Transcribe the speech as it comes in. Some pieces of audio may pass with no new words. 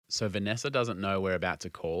So Vanessa doesn't know we're about to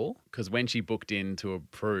call because when she booked in to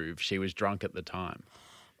approve, she was drunk at the time.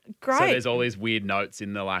 Great. So there's all these weird notes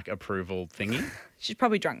in the approval thingy. She's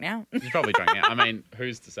probably drunk now. She's probably drunk now. I mean,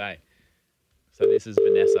 who's to say? So this is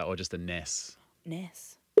Vanessa or just a Ness?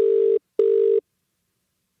 Ness.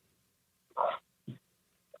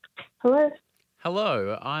 Hello?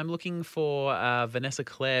 Hello, I'm looking for Vanessa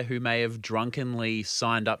Clare who may have drunkenly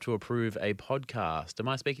signed up to approve a podcast. Am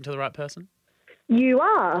I speaking to the right person? You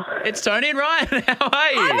are? It's Tony and Ryan. How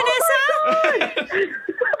are you? Hi, Vanessa.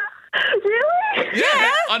 Really?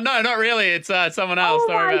 Yeah. Oh, no, not really. It's someone else. Oh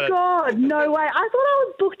Sorry my about God, no way. I thought I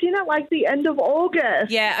was booked in at the end of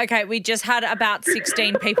August. Yeah, okay. We just had about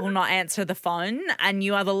 16 people not answer the phone, and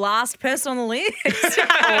you are the last person on the list.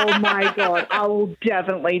 Oh my God, I will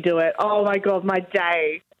definitely do it. Oh my God, my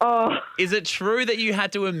day. Oh, it. Is it true that you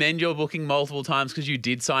had to amend your booking multiple times because you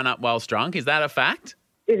did sign up whilst drunk? Is that a fact?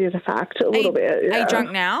 it is a fact, a little bit. Yeah. Are you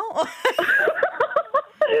drunk now?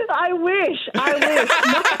 I wish. I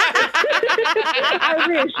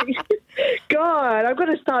wish. God, I've got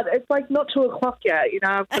to start. It's not 2:00 yet.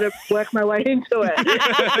 I've got to work my way into it.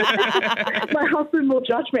 My husband will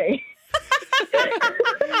judge me.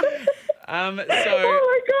 Oh my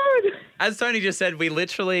God. As Tony just said, we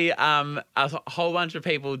literally, a whole bunch of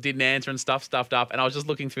people didn't answer and stuff stuffed up. And I was just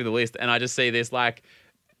looking through the list and I just see this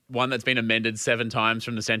one that's been amended 7 times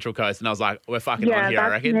from the Central Coast. And I was like, we're fucking on here, I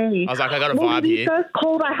reckon. Me. I was like, I got a when vibe he here. first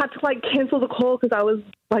called, I had to cancel the call because I was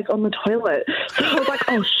on the toilet. So I was like,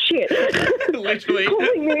 oh shit. Literally.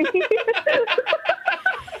 Calling me.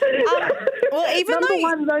 Well, even Number though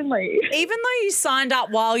ones only. even though you signed up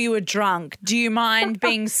while you were drunk, do you mind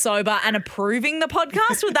being sober and approving the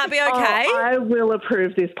podcast? Would that be okay? Oh, I will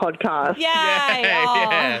approve this podcast. Yay! Yeah, Oh,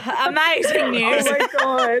 yeah. amazing news.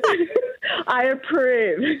 Oh my God. I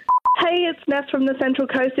approve. Hey, it's Ness from the Central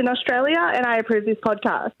Coast in Australia, and I approve this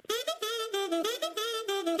podcast.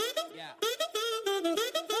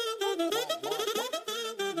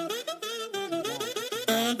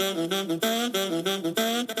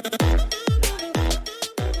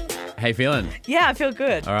 How you feeling? Yeah, I feel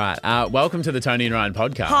good. All right. Welcome to the Tony and Ryan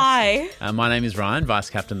podcast. Hi. My name is Ryan, vice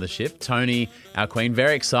captain of the ship. Tony, our queen,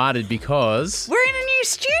 very excited because We're in a new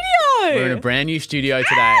studio. we're in a brand new studio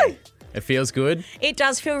today. It feels good. It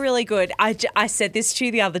does feel really good. I said this to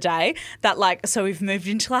you the other day that so we've moved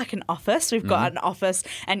into an office. We've got an office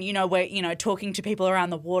and, we're, talking to people around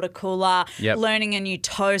the water cooler, Yep. learning a new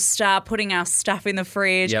toaster, putting our stuff in the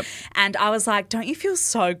fridge. Yep. And I was like, don't you feel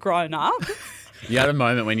so grown up? You had a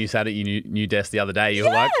moment when you sat at your new desk the other day. You were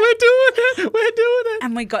like, we're doing it.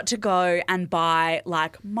 And we got to go and buy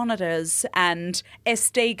monitors and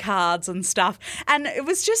SD cards and stuff. And it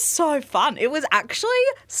was just so fun. It was actually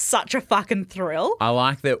such a fucking thrill. I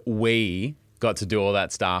like that we got to do all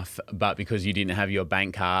that stuff, but because you didn't have your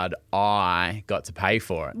bank card, I got to pay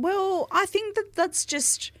for it. Well, I think that's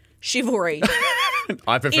just chivalry.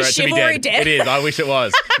 I prefer Is it to be chivalry dead. dead? It is. I wish it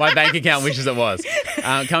was. My bank account wishes it was.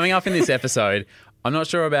 Coming up in this episode, I'm not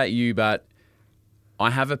sure about you, but I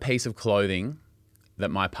have a piece of clothing that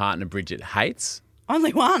my partner Bridget hates.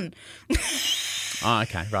 Only one. Oh,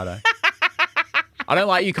 okay, righto. I don't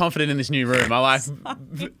like you confident in this new room. I like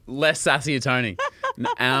less sassy Tony.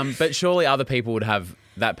 But surely other people would have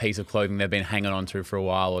that piece of clothing they've been hanging on to for a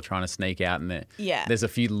while or trying to sneak out. And there's a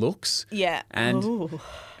few looks. Yeah. And Ooh.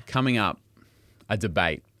 coming up, a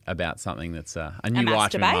debate about something that's a new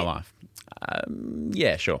item in my life.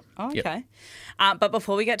 Yeah, sure. Oh, Yep. okay. But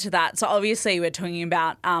before we get to that, so obviously we're talking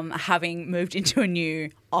about having moved into a new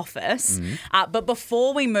office. But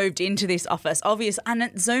before we moved into this office,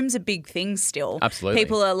 and Zoom's a big thing still. Absolutely.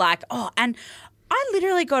 People are like, and I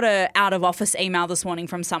literally got a out of office email this morning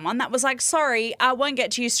from someone that was like, sorry, I won't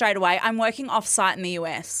get to you straight away. I'm working off-site in the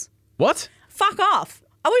US. What? Fuck off.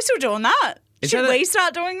 Are we still doing that? Should we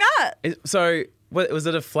start doing that? Was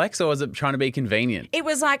it a flex or was it trying to be convenient? It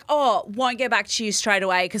was like, won't get back to you straight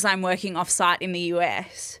away because I'm working off-site in the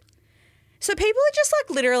US. So people are just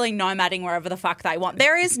literally nomading wherever the fuck they want.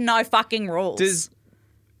 There is no fucking rules.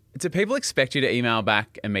 Do people expect you to email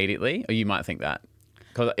back immediately? Or you might think that.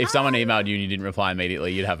 Because if someone emailed you and you didn't reply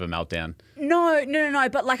immediately, you'd have a meltdown. No.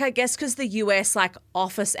 But I guess because the US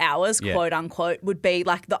office hours, quote unquote, would be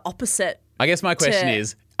the opposite. I guess my question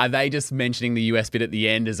is, are they just mentioning the US bit at the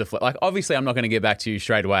end as a obviously I'm not going to get back to you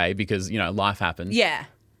straight away because, life happens. Yeah.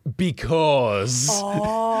 Because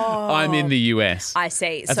I'm in the US. I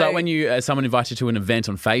see. It's like when you someone invites you to an event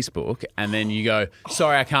on Facebook and then you go,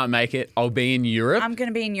 sorry, I can't make it. I'll be in Europe. I'm going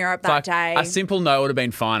to be in Europe It's that like, day. a simple no would have been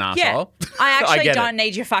fine, Yeah, asshole. I actually get don't it.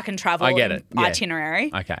 need your fucking travel I get it. Yeah.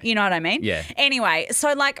 itinerary. Okay. You know what I mean? Yeah. Anyway,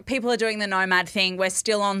 so like people are doing the Nomad thing. We're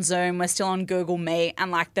still on Zoom. We're still on Google Meet and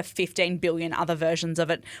like the 15 billion other versions of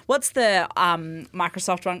it. What's the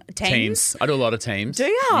Microsoft one? Teams? I do a lot of Teams. Do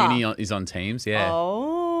ya? Uni is on Teams, yeah.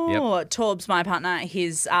 Oh, Torb's my partner.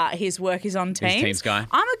 His work is on Teams. Teams guy.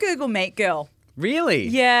 I'm a Google Meet girl. Really?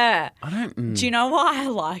 Yeah. I don't... Do you know why I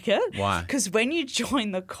like it? Why? Because when you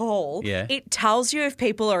join the call, Yeah. it tells you if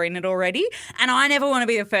people are in it already. And I never want to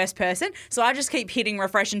be the first person. So I just keep hitting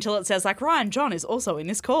refresh until it says, like, Ryan John is also in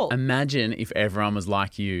this call. Imagine if everyone was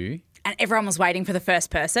like you. And everyone was waiting for the first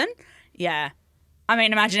person. Yeah. I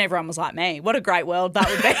mean, imagine everyone was like me. What a great world that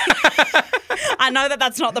would be. I know that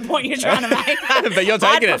that's not the point you're trying to make. But you're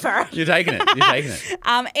taking I'd it. prefer. You're taking it. You're taking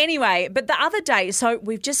it. Anyway, but the other day, so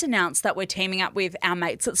we've just announced that we're teaming up with our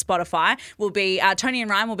mates at Spotify. We'll be Tony and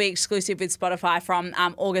Ryan will be exclusive with Spotify from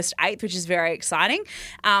August 8th, which is very exciting.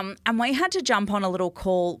 And we had to jump on a little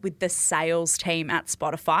call with the sales team at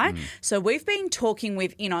Spotify. So we've been talking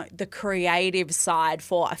with, the creative side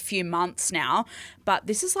for a few months now. But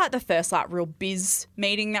this is like the first like real biz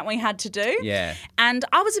meeting that we had to do. Yeah. And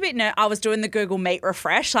I was a bit I was doing the Google Meet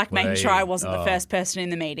refresh, like making sure I wasn't the Oh. first person in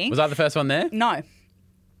the meeting. Was I the first one there? No.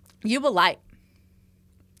 You were late.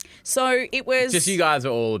 So it was Just you guys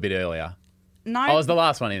were all a bit earlier. no I was the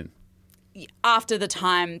last one in. after the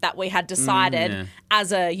time that we had decided yeah.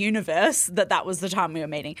 as a universe that was the time we were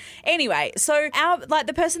meeting. Anyway, so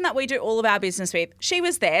the person that we do all of our business with, she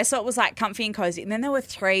was there, so it was like comfy and cozy. And then there were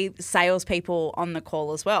 3 salespeople on the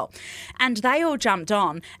call as well, and they all jumped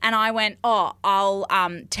on. And I went, I'll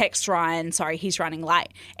text Ryan. Sorry, he's running late.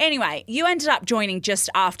 Anyway, you ended up joining just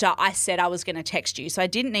after I said I was going to text you, so I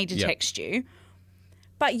didn't need to text you.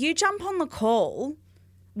 But you jump on the call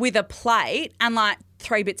with a plate and like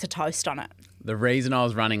 3 bits of toast on it. The reason I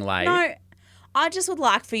was running late. No, I just would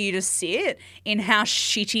like for you to sit in how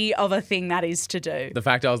shitty of a thing that is to do. The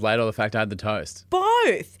fact I was late or the fact I had the toast.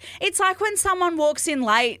 Both. It's like when someone walks in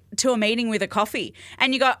late to a meeting with a coffee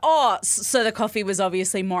and you go, so the coffee was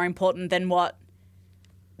obviously more important than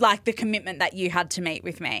the commitment that you had to meet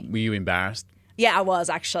with me. Were you embarrassed? Yeah, I was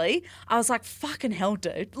actually. I was like, fucking hell,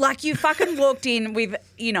 dude. Like, you fucking walked in with,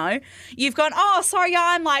 you've gone, sorry, yeah,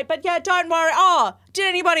 I'm late, but yeah, don't worry. Did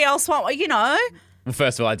anybody else want, Well,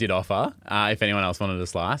 first of all, I did offer if anyone else wanted a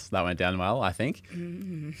slice. That went down well, I think.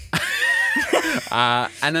 And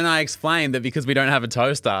then I explained that because we don't have a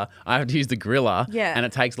toaster, I have to use the griller. Yeah. And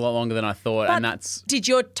it takes a lot longer than I thought. But and that's... Did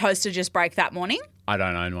your toaster just break that morning? I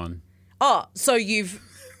don't own one. Oh, so you've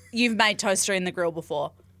made toaster in the grill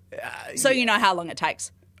before? So you know how long it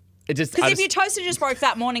takes? It just... Because if your toaster just broke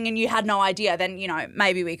that morning and you had no idea, then,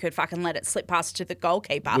 maybe we could fucking let it slip past to the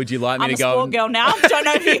goalkeeper. Would you like me I'm to go a sport and- girl now. Don't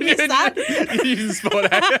know if you missed that. You just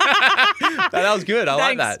sport that was good. I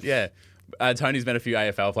like Thanks. that. Yeah. Tony's met a few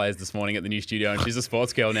AFL players this morning at the new studio and she's a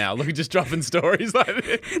sports girl now. Look, just dropping stories like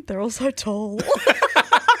this. They're all so tall.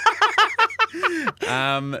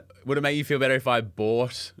 Would it make you feel better if I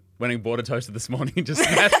went and bought a toaster this morning and just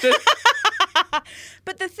smashed it?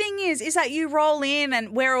 But the thing is that you roll in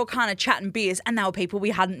and we're all kind of chatting beers and there were people we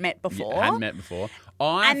hadn't met before. Hadn't met before.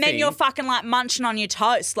 Then you're fucking like munching on your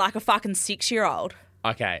toast like a fucking 6-year-old.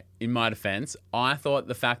 Okay, in my defense, I thought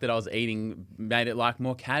the fact that I was eating made it like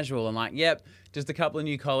more casual and like, yep, just a couple of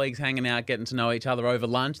new colleagues hanging out, getting to know each other over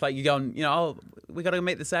lunch. Like you go and, we got to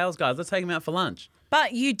meet the sales guys. Let's take them out for lunch.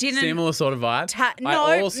 But you didn't. Similar sort of vibe.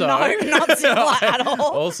 No, not similar at all.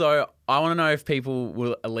 Also, I want to know if people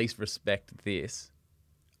will at least respect this.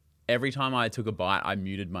 Every time I took a bite, I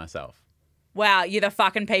muted myself. Wow, you're the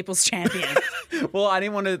fucking people's champion. Well, I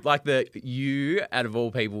didn't want to, you, out of all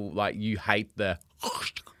people, you hate the,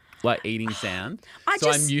 eating sound. I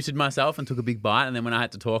muted myself and took a big bite, and then when I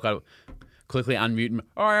had to talk, I quickly unmute.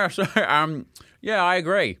 Yeah, sorry. Yeah, I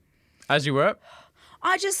agree. As you were.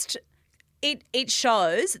 It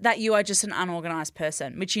shows that you are just an unorganised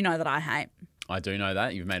person, which you know that I hate. I do know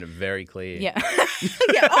that. You've made it very clear. Yeah.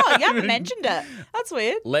 Yeah. Oh, you haven't mentioned it. That's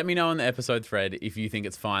weird. Let me know in the episode thread if you think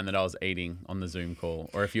it's fine that I was eating on the Zoom call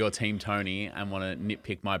or if you're Team Tony and want to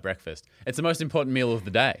nitpick my breakfast. It's the most important meal of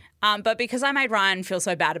the day. But because I made Ryan feel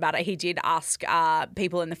so bad about it, he did ask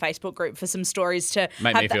people in the Facebook group for some stories to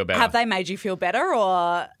Make me feel better. Have they made you feel better,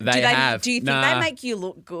 or They have. Do you think Nah. they make you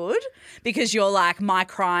look good because you're like, my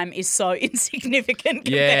crime is so insignificant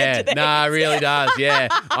compared to theirs? Nah, it really does. Yeah,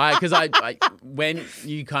 because I when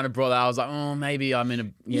you kind of brought that, I was like, oh, maybe I'm in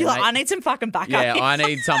a. You're like, I need some fucking backup. Yeah, I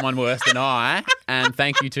need someone worse than I. And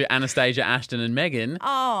thank you to Anastasia, Ashton, and Megan.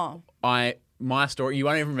 Oh. My story, you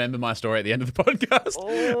won't even remember my story at the end of the podcast.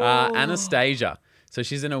 Anastasia. So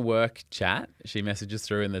she's in a work chat. She messages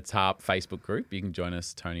through in the TARP Facebook group. You can join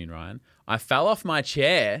us, Tony and Ryan. I fell off my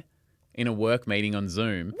chair in a work meeting on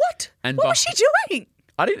Zoom. What? And What was she doing?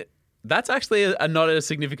 I didn't. That's actually not a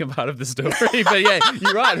significant part of the story. But yeah,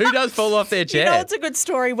 you're right. Who does fall off their chair? You know, it's a good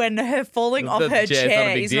story when her falling off The her chair's not a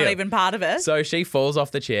chair big is deal. not even part of it. So she falls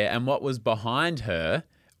off the chair, and what was behind her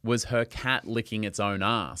was her cat licking its own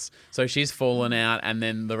ass. So she's fallen out, and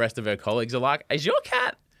then the rest of her colleagues are like, is your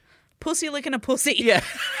cat? Pussy licking a pussy. Yeah.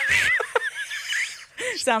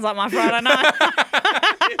 Sounds like my Friday night.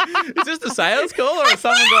 Is this a sales call or has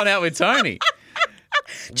someone gone out with Tony?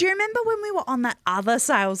 Do you remember when we were on that other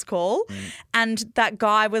sales call and that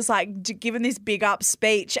guy was like giving this big up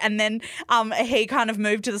speech, and then he kind of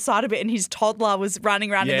moved to the side a bit and his toddler was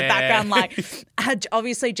running around in the Yeah. background, like had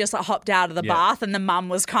obviously just like hopped out of the Yeah. bath, and the mum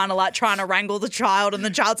was kind of like trying to wrangle the child, and the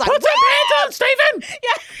child's like, Put some pants on, Stephen!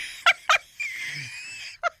 Yeah.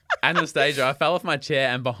 Anastasia, I fell off my chair,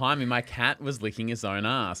 and behind me, my cat was licking his own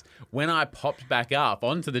ass. When I popped back up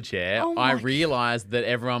onto the chair, Oh I my realised that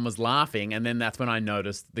everyone was laughing, and then that's when I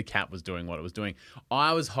noticed the cat was doing what it was doing.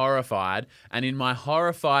 I was horrified, and in my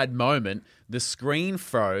horrified moment, the screen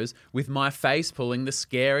froze with my face pulling the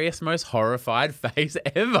scariest, most horrified face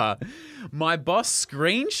ever. My boss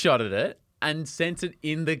screenshotted it and sent it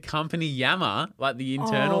in the company Yammer, like the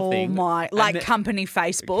internal thing. Oh my, And like then- company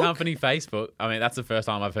Facebook. Company Facebook. I mean, that's the first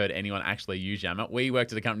time I've heard anyone actually use Yammer. We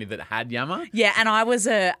worked at a company that had Yammer. Yeah, and I was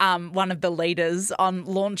a one of the leaders on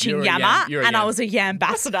launching You're a Yammer, Yam- you're a and I Yam. was a Yam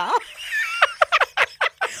ambassador.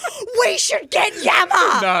 We should get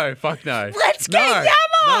Yammer. No, fuck no. Let's get no,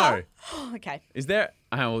 Yammer. No. Okay. Is there,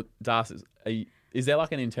 Das, is there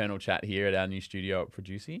like an internal chat here at our new studio at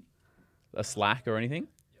Producy? A Slack or anything?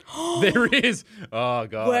 There is. Oh,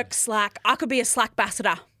 God. Work Slack. I could be a Slack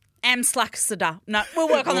ambassador. Am Slackster. No, we'll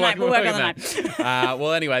work on the name. We'll work on the name.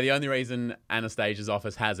 Well, anyway, the only reason Anastasia's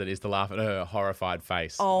office has it is to laugh at her horrified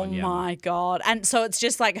face. Oh on Yammer. my God. And so it's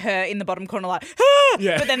just like her in the bottom corner like, ah!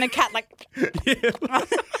 Yeah. But then the cat like,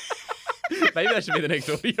 Maybe that should be the next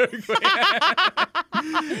audio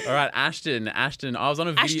clip. All right, Ashton. I was on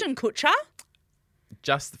a video. Ashton Kutcher?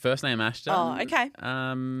 Just the first name Ashton. Oh, okay.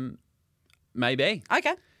 Maybe.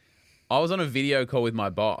 Okay. I was on a video call with my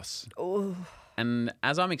boss. Ooh. And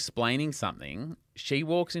as I'm explaining something, she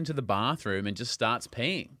walks into the bathroom and just starts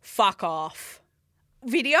peeing. Fuck off.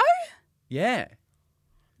 Video? Yeah.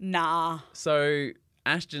 Nah. So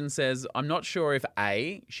Ashton says, I'm not sure if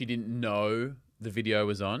A, she didn't know the video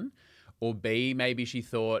was on, or B, maybe she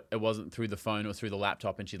thought it wasn't through the phone or through the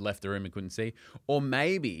laptop and she'd left the room and couldn't see. Or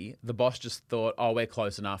maybe the boss just thought, oh, we're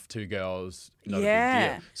close enough, two girls, not a Yeah.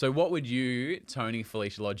 big deal. So what would you, Tony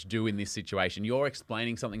Felicia Lodge, do in this situation? You're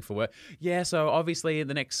explaining something for work. Yeah, so obviously in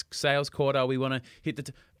the next sales quarter, we want to hit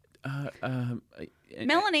the...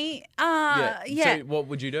 Melanie, So what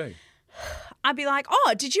would you do? I'd be like,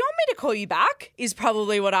 oh, did you want me to call you back? Is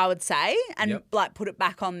probably what I would say, and Yep. like put it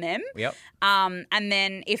back on them. Yep. And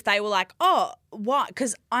then if they were like, oh, what?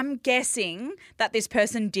 Because I'm guessing that this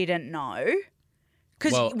person didn't know.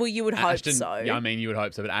 Because well, you would hope Ashton, so. Yeah, I mean, you would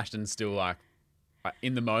hope so, but Ashton's still like,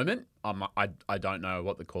 in the moment, I don't know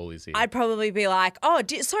what the call is here. I'd probably be like, oh,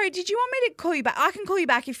 sorry, did you want me to call you back? I can call you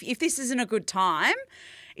back if this isn't a good time,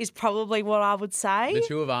 is probably what I would say. The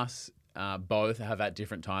two of us both have at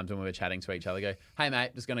different times when we were chatting to each other go, hey,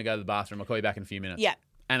 mate, just going to go to the bathroom. I'll call you back in a few minutes. Yeah.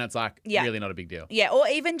 And it's like Yeah. really not a big deal. Yeah, or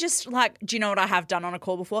even just like, do you know what I have done on a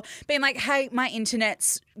call before? Being like, hey, my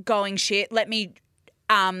internet's going shit. Let me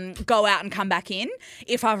go out and come back in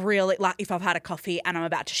if I've had a coffee and I'm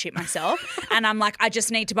about to shit myself and I'm like, I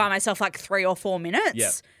just need to buy myself like 3 or 4 minutes.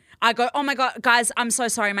 Yeah. I go, oh my God, guys, I'm so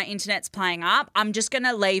sorry. My internet's playing up. I'm just going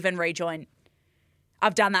to leave and rejoin.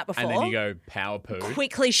 I've done that before. And then you go power poo.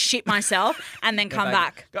 Quickly shit myself and then come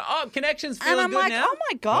back. Go, oh, connection's feeling And I'm good like, now. oh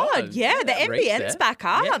my God, yeah, the that NBN's reset. back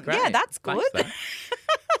up. Yeah, great. that's Thanks, good.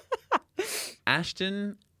 though.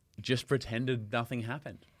 Ashton just pretended nothing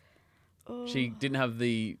happened. She didn't have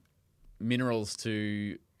the minerals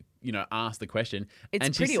to, ask the question. It's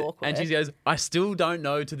and pretty awkward. And she goes, I still don't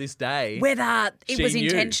know to this day. Whether it She was knew.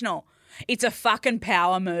 intentional. It's a fucking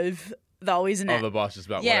power move, though, isn't it? Oh, the boss just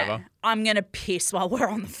about yeah, whatever. I'm going to piss while we're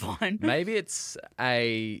on the phone. Maybe it's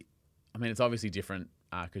a I mean, it's obviously different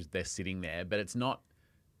because they're sitting there, but it's not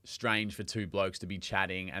strange for two blokes to be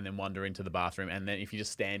chatting and then wander into the bathroom, and then if you're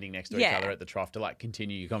just standing next to each Yeah. other at the trough to like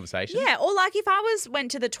continue your conversation. Yeah, or like if I went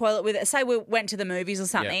to the toilet with, say we went to the movies or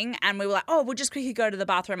something and we were like, oh, we'll just quickly go to the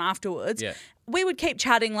bathroom afterwards. Yeah. We would keep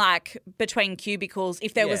chatting like between cubicles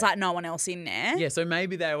if there was Yeah. like no one else in there. Yeah, so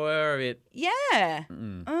maybe they were a bit. Yeah.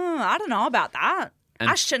 I don't know about that.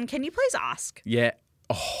 Ashton, can you please ask? Yeah.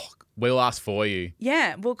 Oh, we'll ask for you.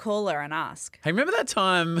 Yeah, we'll call her and ask. Hey, remember that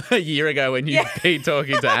time a year ago when you'd be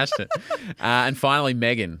talking to Ashton? And finally,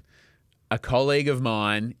 Megan, a colleague of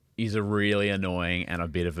mine is a really annoying and a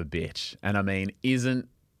bit of a bitch. And I mean,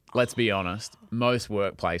 let's be honest, most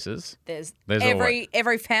workplaces. There's always-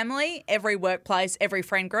 every family, every workplace, every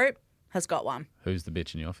friend group has got one. Who's the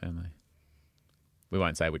bitch in your family? We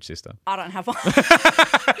won't say which sister. I don't have one.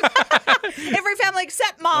 Every family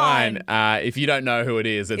except mine. Fine. If you don't know who it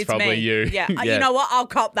is, it's probably me. you. Yeah. You know what? I'll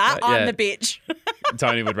cop that. Yeah. I'm the bitch.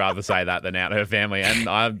 Tony would rather say that than out her family, and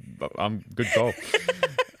I'm good call.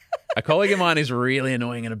 A colleague of mine is really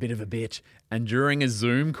annoying and a bit of a bitch, and during a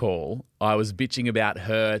Zoom call, I was bitching about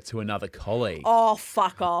her to another colleague. Oh,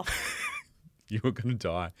 fuck off. You were going to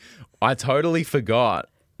die. I totally forgot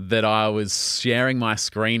that I was sharing my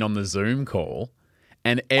screen on the Zoom call,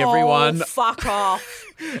 and everyone Oh, fuck off.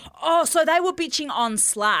 Oh, so they were bitching on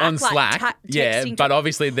Slack. on like Slack, yeah, texting but to-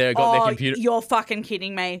 obviously they've got their Oh, computer. You're fucking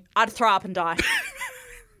kidding me. I'd throw up and die.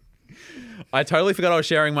 I totally forgot I was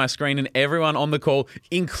sharing my screen, and everyone on the call,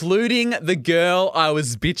 including the girl I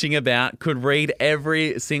was bitching about, could read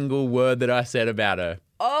every single word that I said about her.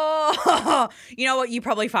 Oh, you know what? You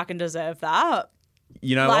probably fucking deserve that.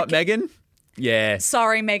 You know Like- what, Megan? Yeah.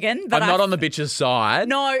 Sorry, Megan. But I'm not on the bitch's side.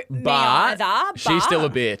 No, me but either, she's still a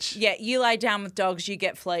but- bitch. Yeah, you lay down with dogs, you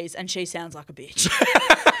get fleas, and she sounds like a bitch.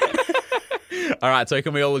 All right, so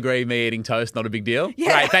can we all agree me eating toast, not a big deal?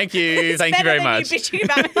 Yeah. Great, thank you. It's Thank you better very than much. You bitching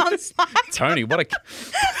about me on Slack. Tony, what a...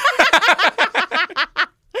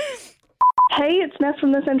 Hey, it's Meth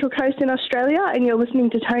from the Central Coast in Australia, and you're listening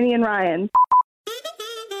to Tony and Ryan.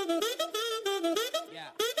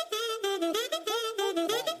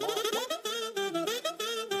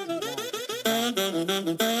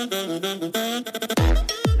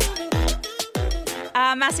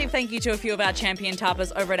 Massive thank you to a few of our champion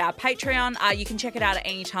tappers over at our Patreon. You can check it out at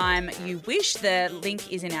any time you wish. The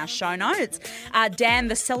link is in our show notes. Dan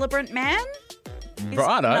the Celebrant Man is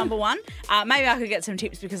Righto. number one. Maybe I could get some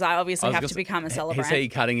tips because I obviously have to become a celebrant. Is he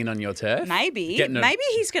cutting in on your turf? Maybe. Getting a- Maybe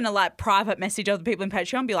he's going to like private message other people in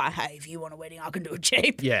Patreon and be like, hey, if you want a wedding, I can do it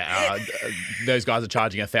cheap. Yeah, those guys are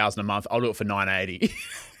charging $1,000 a month. I'll do it for $980.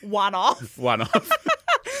 One off. One off.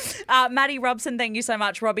 Maddie Robson, thank you so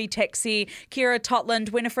much. Robbie Texie, Kira Totland,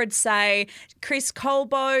 Winifred Say, Chris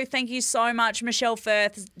Colbo, thank you so much. Michelle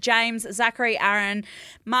Firth, James, Zachary Aaron,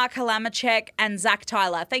 Mark Halamachek, and Zach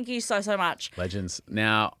Tyler. Thank you so much. Legends.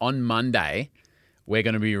 Now, on Monday, we're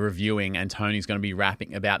going to be reviewing, and Tony's going to be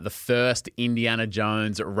rapping about the first Indiana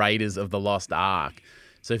Jones Raiders of the Lost Ark.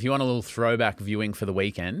 So if you want a little throwback viewing for the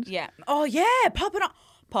weekend, Yeah. Oh, yeah. Pop it on.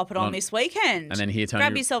 Pop it on this weekend. And then here, Tony-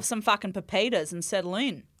 Grab yourself some fucking pepitas and settle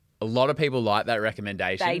in. a lot of people like that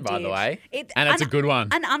recommendation, They by did. the way. And it's a good one.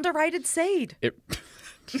 An underrated seed. It-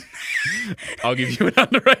 I'll give you an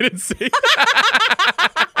underrated seed.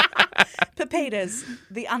 Pepitas,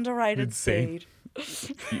 the underrated Good seed.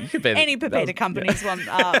 seed. You could bet Any that pepita was- companies want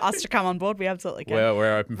us to come on board, we absolutely can.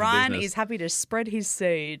 We're open for Ryan business. is happy to spread his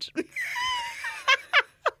seed.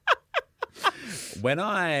 When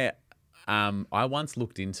I once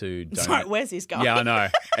looked into... Sorry, where's this going? Yeah, I know.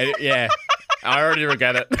 Yeah, I already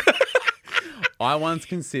regret it. I once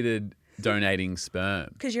considered donating sperm.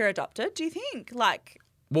 Because you're adopted, do you think? Like,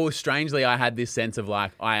 Well, strangely, I had this sense of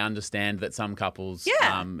like, I understand that some couples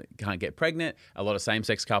Yeah. can't get pregnant, a lot of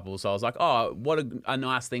same-sex couples. So I was like, oh, what a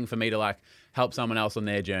nice thing for me to like help someone else on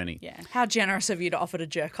their journey. yeah. How generous of you to offer to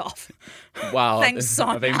jerk off. Well, Thanks so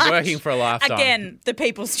I've been much. working for a lifetime. Again, the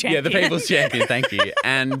people's Yeah, champion. the people's champion. Thank you.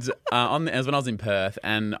 And as when I was in Perth,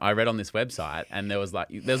 and I read on this website, and there was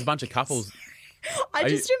a bunch of couples. I Are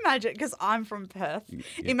you- just imagine, because I'm from Perth,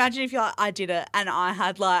 imagine if I did it and I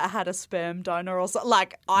had a sperm donor or something.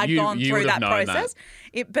 Like, I'd You- gone you through would have that known process.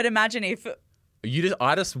 But imagine if...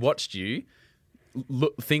 I just watched you.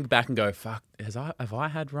 Think back and go, fuck, have I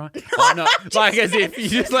had right? Oh, no. Like as if you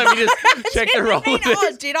just let me just check the roll.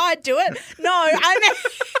 Did I do it? No, I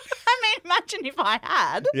mean, imagine if I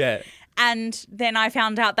had. Yeah. And then I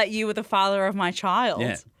found out that you were the father of my child.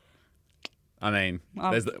 Yeah. I mean,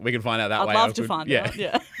 we can find out that I'd way. love to find out.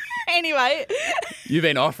 Yeah. Anyway, You've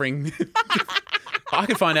been offering. I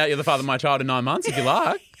could find out you're the father of my child in 9 months if you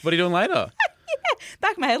like. What are you doing later?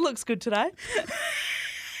 back of my head looks good today.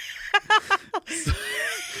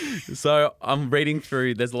 So I'm reading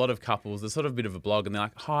through, there's a lot of couples, there's sort of a bit of a blog, and they're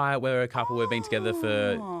like, hi, we're a couple, we've been together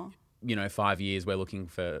for, 5 years, we're looking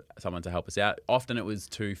for someone to help us out. Often it was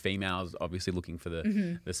two females, obviously looking for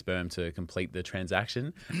the sperm to complete the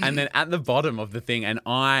transaction. And then at the bottom of the thing, and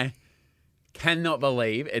I cannot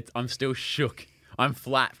believe it, I'm still shook. I'm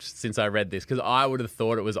flapped since I read this because I would have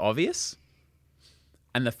thought it was obvious.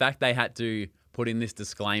 And the fact they had to put in this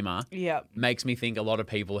disclaimer makes me think a lot of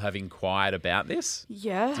people have inquired about this.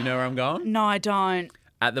 Yeah. Do you know where I'm going? No, I don't.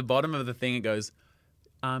 At the bottom of the thing, it goes,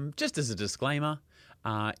 just as a disclaimer,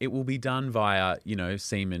 it will be done via,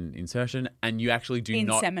 semen insertion, and you actually do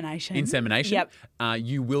Insemination. Insemination. Yep.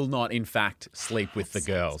 You will not, in fact, sleep with the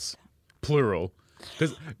girls. Plural.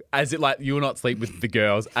 Because as it you will not sleep with the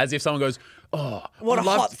girls. As if someone goes, oh, What a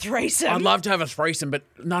hot threesome. I'd love to have a threesome, but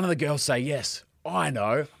none of the girls say yes. I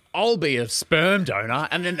know. I'll be a sperm donor,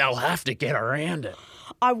 and then they'll have to get around it.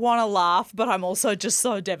 I want to laugh, but I'm also just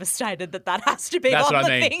so devastated that has to be That's on what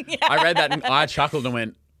the I mean. thing. Yeah. I read that and I chuckled and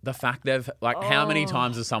went, the fact they've, how many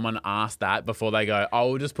times has someone asked that before they go, oh,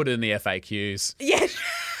 we'll just put it in the FAQs? Yeah.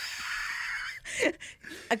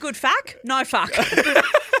 A good fact? No fuck.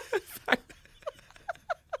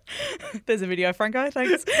 There's a video, Franco.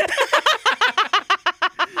 Thanks.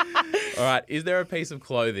 All right. Is there a piece of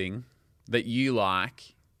clothing that you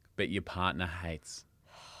like but your partner hates?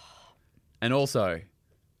 And also,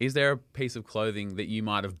 is there a piece of clothing that you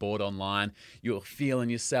might have bought online? You're feeling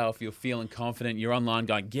yourself. You're feeling confident. You're online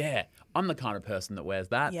going, yeah, I'm the kind of person that wears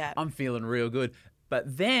that. Yeah. I'm feeling real good.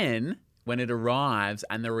 But then when it arrives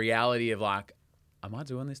and the reality of am I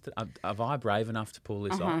doing this? Am I brave enough to pull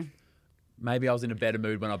this off? Maybe I was in a better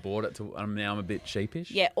mood when I bought it. Now I'm a bit sheepish.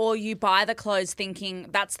 Yeah, or you buy the clothes thinking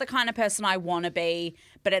that's the kind of person I want to be,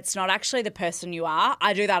 but it's not actually the person you are.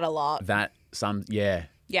 I do that a lot. Yeah.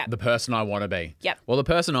 The person I want to be. Yep. Well, the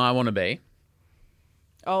person I want to be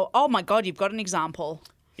Oh my God, you've got an example.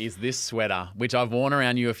 is this sweater, which I've worn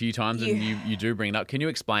around you a few times, and you do bring it up. Can you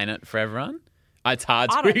explain it for everyone? It's hard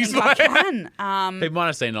to I don't think explain. I can. People might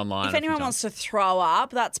have seen it online. If anyone wants to throw up,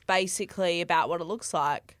 that's basically about what it looks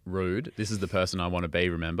like. Rude. This is the person I want to be,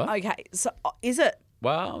 remember? Okay, so is it?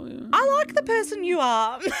 Well, I like the person you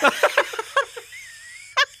are.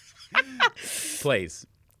 please.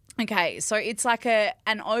 Okay, so it's like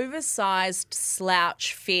an oversized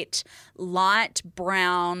slouch fit, light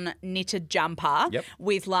brown knitted jumper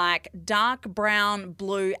with dark brown,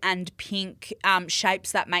 blue, and pink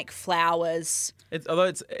shapes that make flowers.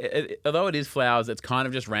 Although it is flowers, it's kind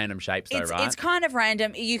of just random shapes, right? It's kind of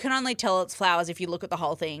random. You can only tell it's flowers if you look at the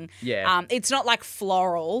whole thing. Yeah. It's not like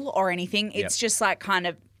floral or anything. It's just kind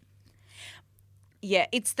of. Yeah,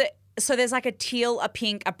 So there's a teal, a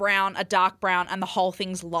pink, a brown, a dark brown, and the whole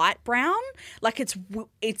thing's light brown. It's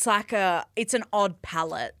an odd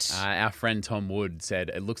palette. Our friend Tom Wood said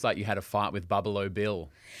it looks like you had a fight with Buffalo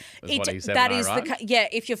Bill. Is what he said. That is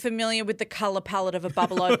if you're familiar with the colour palette of a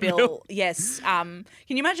Buffalo Bill, yes. Can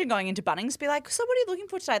you imagine going into Bunnings, be like, so what are you looking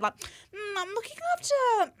for today? I'm looking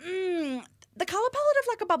after. The colour palette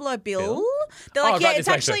of a Buffalo Bill. They're it's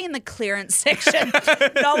actually in the clearance section.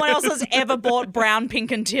 No one else has ever bought brown,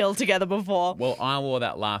 pink and teal together before. Well, I wore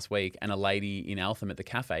that last week and a lady in Eltham at the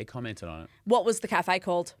cafe commented on it. What was the cafe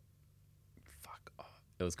called?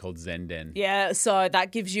 It was called Zenden. Yeah, so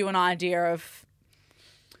that gives you an idea of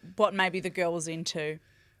what maybe the girl was into.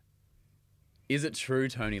 Is it true,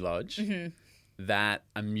 Tony Lodge, that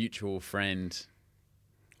a mutual friend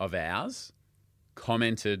of ours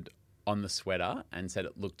commented on the sweater and said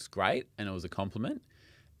it looked great and it was a compliment,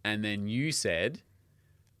 and then you said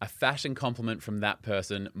a fashion compliment from that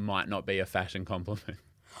person might not be a fashion compliment?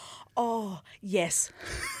 Oh, yes.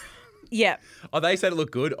 Yeah. Oh, they said it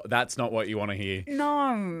looked good. That's not what you want to hear.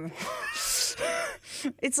 No.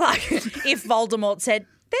 It's like if Voldemort said,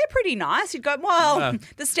 they're pretty nice, you'd go, well,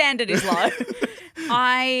 the standard is low.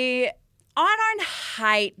 I don't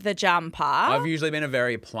hate the jumper. I've usually been a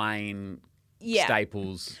very plain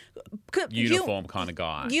Staples uniform kind of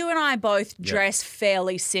guy. You and I both dress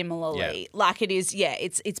fairly similarly. It is,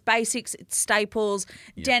 it's basics, it's Staples,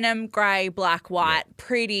 denim, grey, black, white,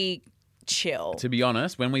 pretty chill. To be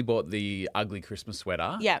honest, when we bought the ugly Christmas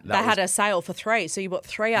sweater... Yeah, they had a sale for 3, so you bought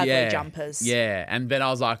 3 ugly jumpers. Yeah, and then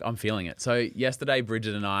I was like, I'm feeling it. So yesterday,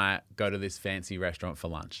 Bridget and I go to this fancy restaurant for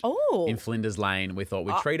lunch. Oh. In Flinders Lane. We thought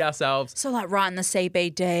we'd treat ourselves. So right in the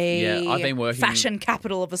CBD. Yeah, I've been working... Fashion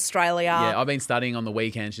capital of Australia. Yeah, I've been studying on the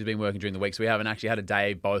weekend. She's been working during the week, so we haven't actually had a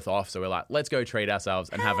day both off. So we're like, let's go treat ourselves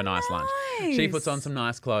and have a nice lunch. She puts on some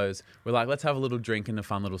nice clothes. We're like, let's have a little drink and a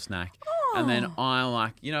fun little snack. And then I'm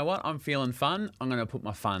like, you know what? I'm feeling fun. I'm going to put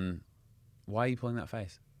my fun... Why are you pulling that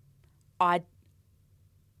face? I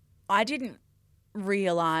I didn't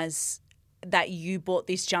realise that you bought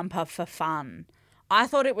this jumper for fun. I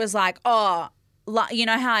thought it was like, you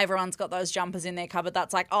know how everyone's got those jumpers in their cupboard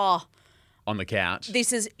that's like, On the couch.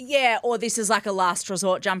 this is like a last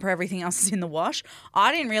resort jumper, everything else is in the wash.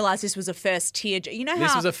 I didn't realise this was a first tier. You know how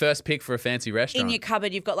This was a first pick for a fancy restaurant. in your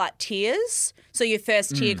cupboard you've got like tiers? So your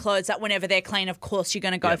first tier clothes that whenever they're clean, of course, you're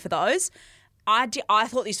going to go Yep. for those. I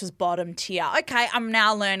thought this was bottom tier. Okay, I'm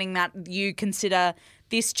now learning that you consider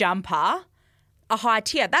this jumper a high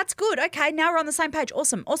tier. That's good. Okay, now we're on the same page.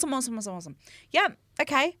 Awesome. Yeah,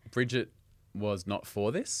 okay. Bridget was not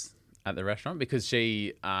for this at the restaurant because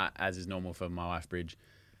she, as is normal for my wife, Bridge,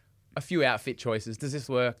 a few outfit choices. Does this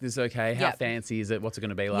work? This is okay? How Yep. fancy is it? What's it going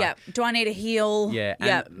to be like? Yeah. Do I need a heel? Yeah.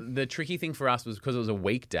 Yeah. And the tricky thing for us was because it was a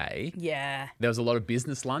weekday. Yeah. There was a lot of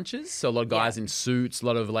business lunches, so a lot of guys Yeah. in suits, a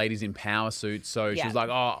lot of ladies in power suits. So she Yeah. was like,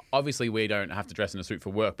 "Oh, obviously we don't have to dress in a suit for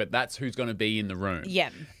work, but that's who's going to be in the room." Yeah.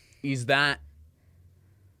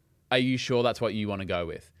 Are you sure that's what you want to go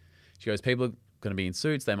with? She goes, "People are going to be in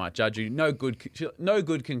suits. They might judge you. No good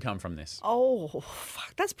can come from this." Oh,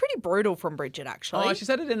 fuck. That's pretty brutal from Bridget, actually. Oh, she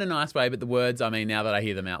said it in a nice way, but the words, I mean, now that I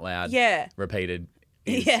hear them out loud, Yeah. repeated,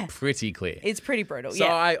 is Yeah. pretty clear. It's pretty brutal, So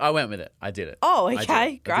yeah. I went with it. I did it. Oh, I did okay. it. I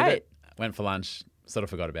did Great. it. Went for lunch, sort of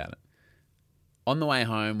forgot about it. On the way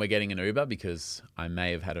home, we're getting an Uber because I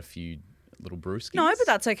may have had a few little brewskis. No, but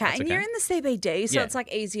that's okay. That's And okay. you're in the CBD, so Yeah. it's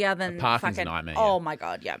like easier than parking's a fucking. nightmare, Oh yeah. my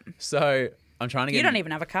God, yeah. So I'm trying to get... You don't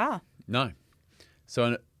even have a car. No.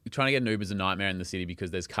 So trying to get an Uber is a nightmare in the city because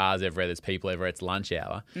there's cars everywhere, there's people everywhere, it's lunch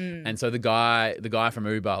hour. And so the guy from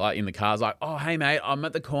Uber, like in the car's like, "Oh, hey mate, I'm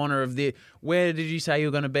at the corner of where did you say you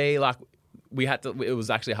were going to be?" Like it was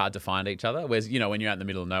actually hard to find each other. Whereas, you know, when you're out in the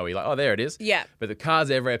middle of nowhere, you're like, "Oh, there it is." Yeah. But the car's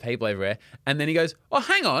everywhere, people everywhere. And then he goes, "Oh,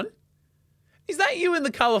 hang on. Is that you in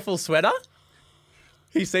the colourful sweater?"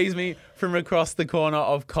 He sees me from across the corner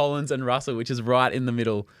of Collins and Russell, which is right in the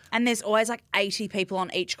middle. And there's always like 80 people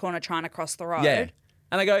on each corner trying to cross the road. Yeah.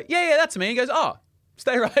 And I go, yeah, that's me. He goes, "Oh,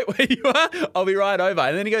 stay right where you are. I'll be right over."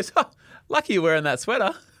 And then he goes, "Oh, lucky you're wearing that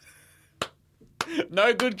sweater."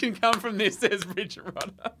 No good can come from this, says Richard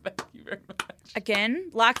Rodder. Thank you very much. Again,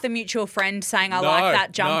 like the mutual friend saying, I like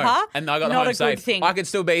that jumper. No. And I got not home a safe. good thing. I could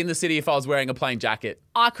still be in the city if I was wearing a plain jacket.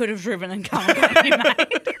 I could have driven and come and got you,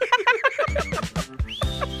 mate.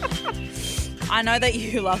 I know that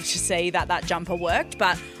you love to see that jumper worked,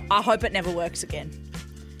 but I hope it never works again.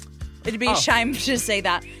 It'd be a shame to see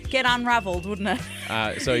that get unravelled, wouldn't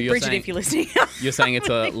it? So you're Bridget, saying, if you're listening. you're saying it's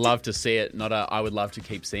a love to see it, not a I would love to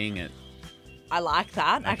keep seeing it. I like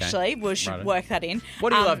that, actually. We should Righto. work that in.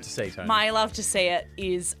 What do you love to see, Tony? My love to see it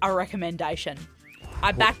is a recommendation.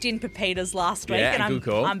 I backed in Pepitas last week, Yeah, and good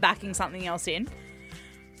call. I'm backing something else in.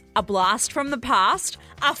 A blast from the past.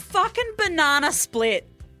 A fucking banana split.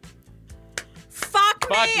 Fuck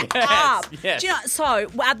me yes, up. yes. Do you know, so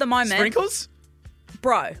at the moment, Sprinkles?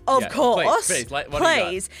 bro, of Yeah, course. please, what do you got?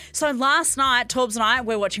 Please. So last night, Torbs and I,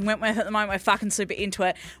 we're watching Wentworth at the moment. We're fucking super into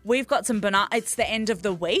it. We've got some banana. It's the end of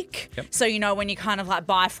the week. Yep. So, you know, when you kind of like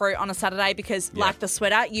buy fruit on a Saturday because, like the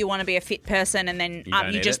sweater, you want to be a fit person and then You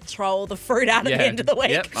don't you eat just it. throw all the fruit out at Yeah. the end of the week.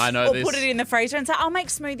 Yep, I know or this. put it in the freezer and say, I'll make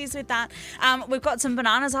smoothies with that. We've got some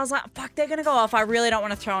bananas. I was like, fuck, they're going to go off. I really don't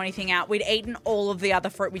want to throw anything out. We'd eaten all of the other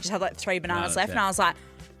fruit. We just had like 3 bananas left. yeah. And I was like,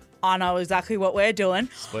 I know exactly what we're doing.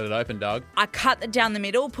 Split it open, dog. I cut it down the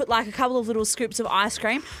middle, put like a couple of little scoops of ice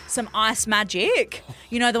cream, some Ice Magic.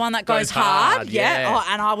 You know, the one that goes Goes hard, yeah. Oh,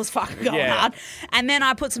 and I was fucking going Yeah. hard. And then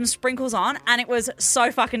I put some sprinkles on, and it was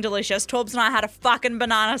so fucking delicious. Torbs and I had a fucking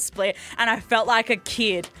banana split, and I felt like a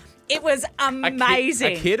kid. It was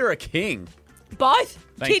amazing. A kid or a king? Both.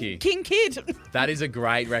 Thank you. King kid. That is a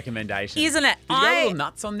great recommendation. Isn't it? Did you have little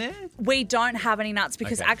nuts on there? We don't have any nuts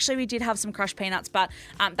because Okay. actually we did have some crushed peanuts, but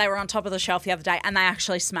they were on top of the shelf the other day, and they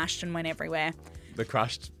actually smashed and went everywhere. The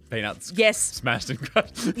crushed peanuts. Yes. Smashed and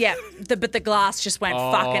crushed. Yeah, but the glass just went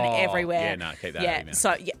fucking Oh, everywhere. yeah, no, keep that out of Yeah, your mouth.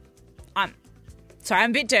 so yeah,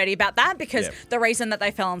 I'm a bit dirty about that because Yep. the reason that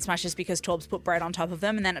they fell and smashed is because Torbs put bread on top of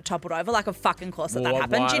them and then it toppled over. Like, of fucking course that Well,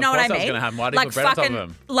 happened. why- Do you of know what I course that was mean? gonna happen. Why did you put bread on top of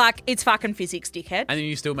them? Like, it's fucking physics, dickhead. And then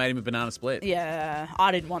you still made him a banana split. Yeah,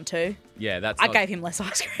 I didn't want to. Yeah, that's I not- gave him less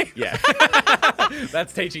ice cream. Yeah.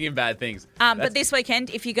 That's teaching him bad things. But this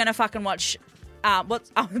weekend, if you're gonna fucking watch, what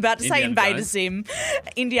I'm about to say, Indiana Invader Jones. Sim,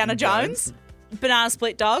 Indiana Jones, banana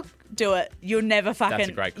split dog, do it. You'll never fucking. That's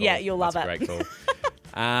a great call. Yeah, you'll love That's it. a great call.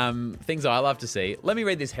 Things I love to see. Let me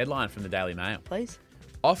read this headline from the Daily Mail. Please.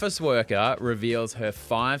 Office worker reveals her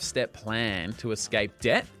 5-step plan to escape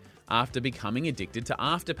debt after becoming addicted to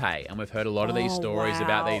Afterpay. And we've heard a lot of these Oh, stories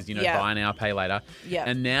about wow. these, Yeah. buy now, pay later. Yeah.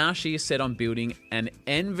 And now she is set on building an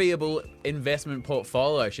enviable investment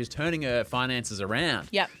portfolio. She's turning her finances around.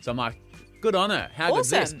 Yep. So I'm like, good on her. How good's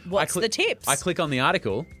this? Awesome. What's the tips? I click on the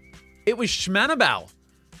article. It was Schmanabel.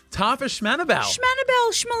 Tarfa Schmanabel.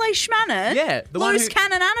 Schmanabel, Schmale Schmanner. Yeah, the one Loose who-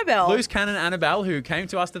 Cannon Annabelle. Loose Cannon Annabelle, who came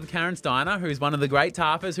to us to the Karen Steiner, who's one of the great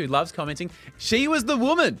tarpers who loves commenting. She was the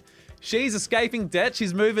woman. She's escaping debt.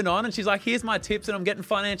 She's moving on. And she's like, here's my tips and I'm getting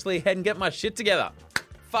financially ahead and getting my shit together.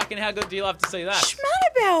 Fucking how good do you love to see that?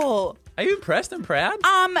 Schmanabel. Are you impressed and proud?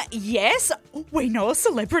 Yes, we know a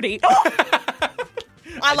celebrity.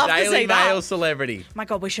 I love to Daily see that. Mail celebrity. My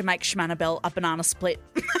God, we should make Schmanabel a banana split.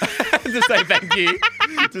 To say thank you.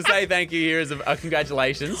 To say thank you, here is a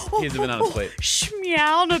congratulations. Here's a banana split.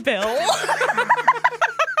 Schmanabel.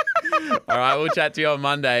 All right, we'll chat to you on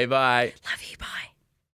Monday. Bye. Love